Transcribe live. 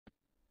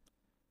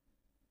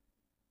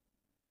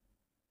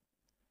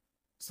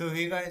So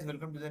hey guys,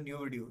 welcome to the new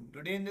video.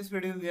 Today in this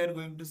video we are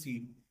going to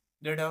see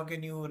that how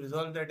can you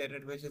resolve that error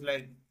which is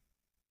like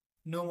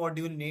no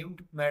module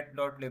named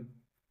matplotlib.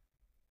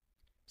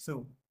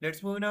 So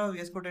let's move now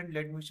VS Code and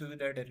let me show you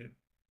that error.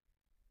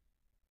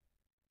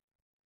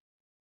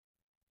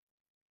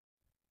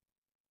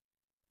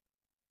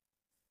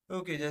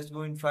 Okay, just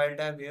go in file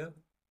tab here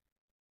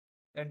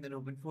and then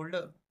open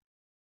folder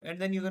and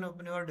then you can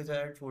open your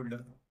desired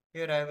folder.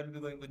 Here I will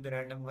be going with the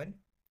random one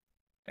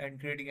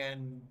and creating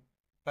an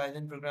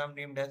Python program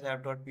named as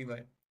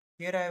app.py.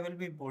 Here I will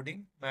be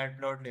importing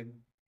matplotlib.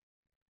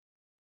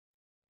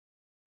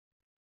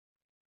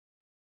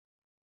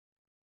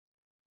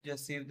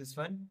 Just save this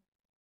one.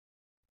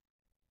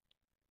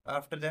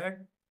 After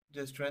that,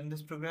 just run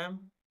this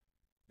program,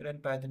 run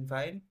Python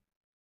file.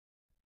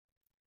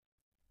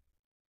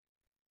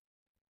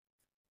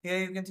 Here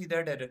you can see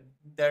that error.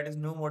 That is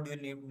no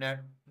module named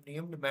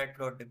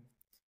matplotlib.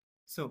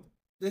 So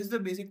this is the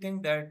basic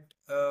thing that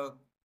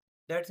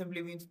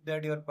simply means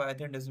that your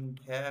Python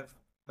doesn't have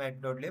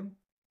matplotlib.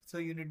 So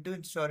you need to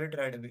install it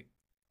right away.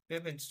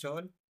 Pip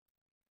install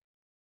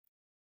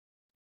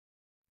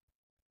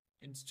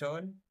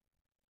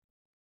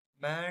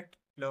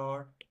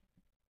matplotlib.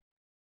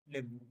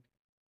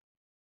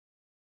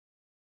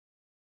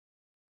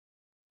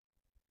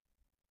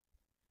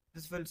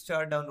 This will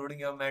start downloading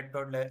your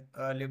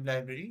matplotlib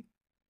library.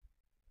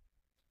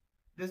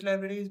 This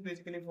library is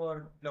basically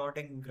for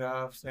plotting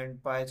graphs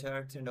and pie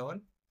charts and all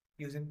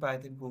using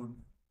Python code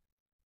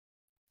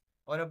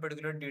on a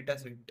particular data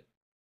set.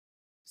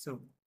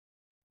 So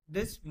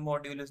this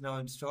module is now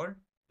installed.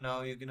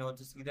 Now you can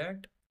also see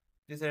that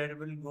this error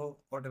will go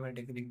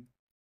automatically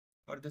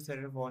or this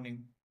error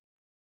warning.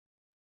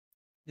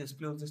 Just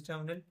close this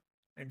terminal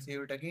and save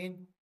it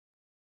again.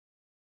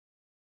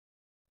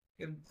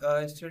 If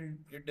still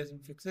it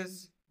doesn't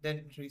fixes,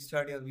 then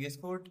restart your VS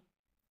Code.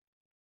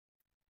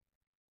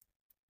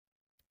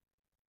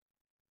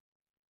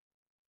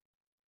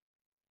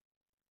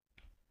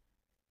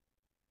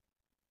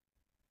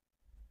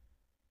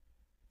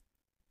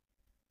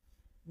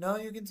 Now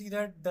you can see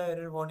that the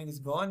error warning is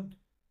gone.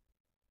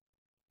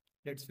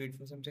 Let's wait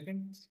for some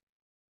seconds.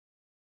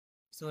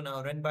 So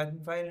now run Python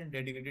file and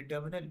dedicated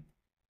terminal.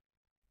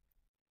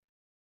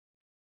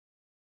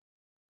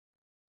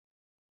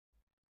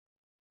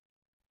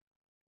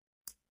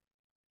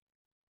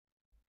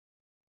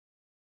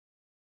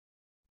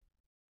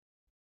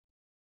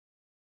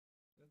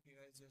 Okay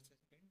guys, just a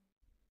second.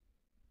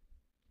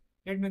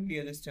 Let me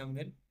clear this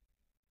terminal.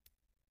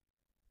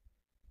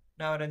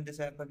 Now run this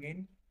app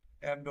again,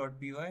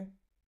 app.py.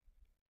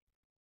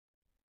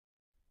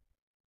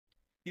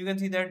 You can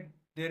see that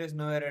there is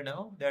no error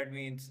now. That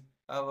means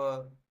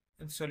our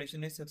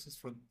installation is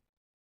successful.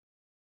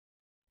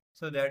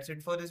 So that's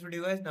it for this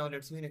video guys. Now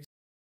let's see next.